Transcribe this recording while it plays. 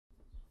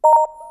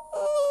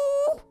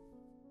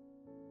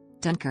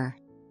Dunker.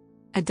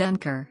 A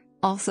Dunker,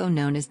 also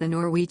known as the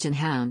Norwegian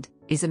Hound,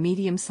 is a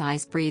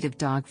medium-sized breed of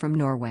dog from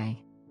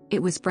Norway.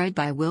 It was bred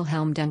by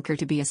Wilhelm Dunker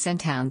to be a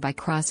scenthound by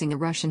crossing a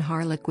Russian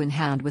Harlequin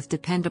Hound with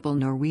dependable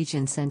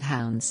Norwegian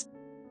scenthounds.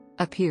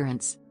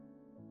 Appearance.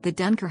 The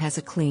Dunker has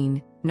a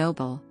clean,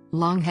 noble,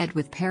 long head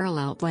with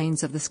parallel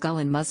planes of the skull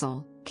and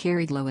muzzle,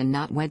 carried low and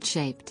not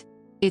wedge-shaped.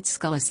 Its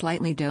skull is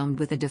slightly domed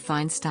with a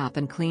defined stop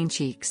and clean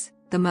cheeks.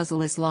 The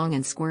muzzle is long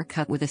and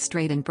square-cut with a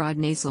straight and broad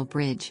nasal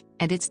bridge,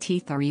 and its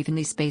teeth are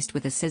evenly spaced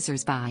with a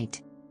scissors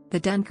bite. The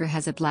Dunker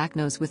has a black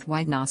nose with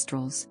wide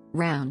nostrils,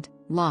 round,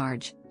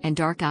 large, and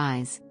dark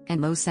eyes, and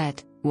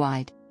low-set,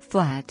 wide,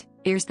 flat,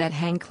 ears that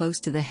hang close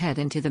to the head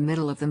and to the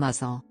middle of the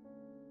muzzle.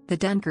 The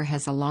Dunker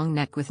has a long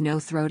neck with no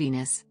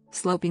throatiness,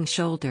 sloping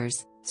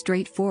shoulders,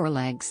 straight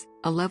forelegs,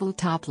 a level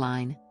top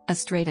line, a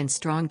straight and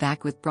strong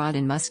back with broad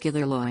and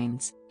muscular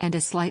loins, and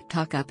a slight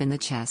tuck up in the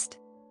chest.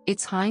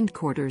 Its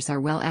hindquarters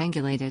are well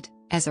angulated,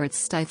 as are its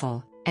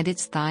stifle, and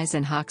its thighs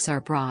and hocks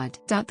are broad.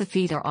 The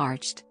feet are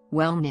arched,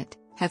 well knit,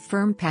 have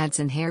firm pads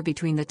and hair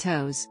between the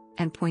toes,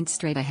 and point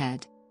straight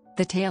ahead.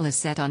 The tail is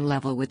set on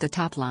level with the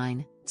top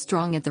line,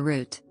 strong at the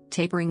root,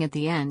 tapering at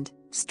the end,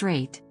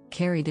 straight,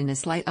 carried in a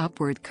slight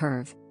upward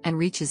curve, and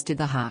reaches to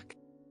the hock.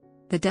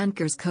 The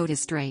Dunker's coat is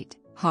straight,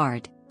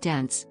 hard,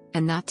 dense,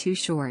 and not too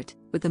short,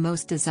 with the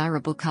most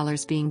desirable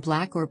colors being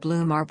black or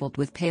blue marbled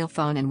with pale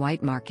fawn and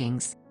white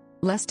markings.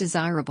 Less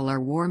desirable are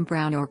warm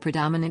brown or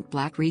predominant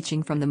black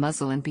reaching from the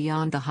muzzle and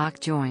beyond the hock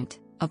joint,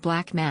 a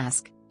black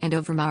mask, and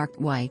overmarked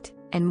white,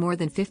 and more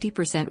than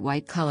 50%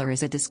 white color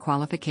is a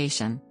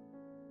disqualification.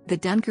 The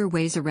Dunker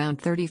weighs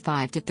around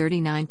 35 to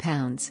 39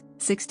 pounds,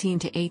 16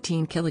 to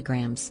 18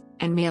 kilograms,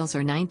 and males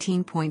are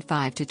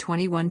 19.5 to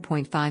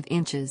 21.5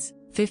 inches,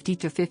 50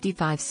 to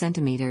 55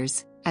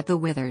 centimeters, at the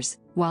withers,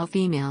 while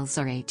females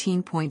are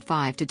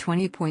 18.5 to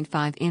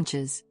 20.5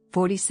 inches,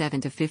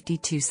 47 to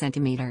 52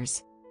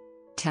 centimeters.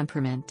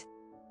 Temperament.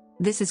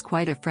 This is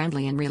quite a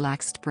friendly and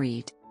relaxed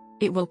breed.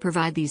 It will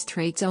provide these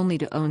traits only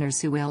to owners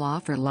who will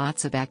offer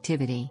lots of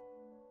activity.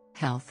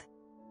 Health.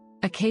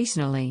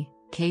 Occasionally,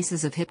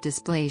 cases of hip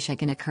dysplasia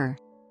can occur.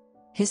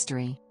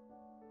 History.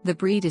 The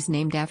breed is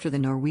named after the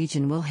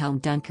Norwegian Wilhelm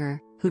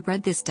Dunker, who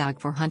bred this dog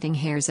for hunting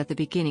hares at the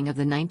beginning of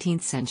the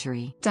 19th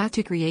century.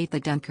 To create the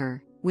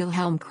Dunker,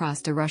 Wilhelm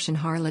crossed a Russian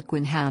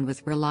Harlequin Hound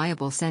with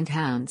reliable scent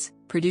hounds,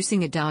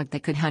 producing a dog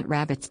that could hunt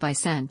rabbits by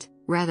scent,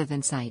 rather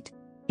than sight.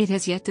 It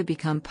has yet to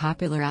become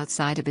popular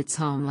outside of its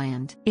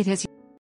homeland. It has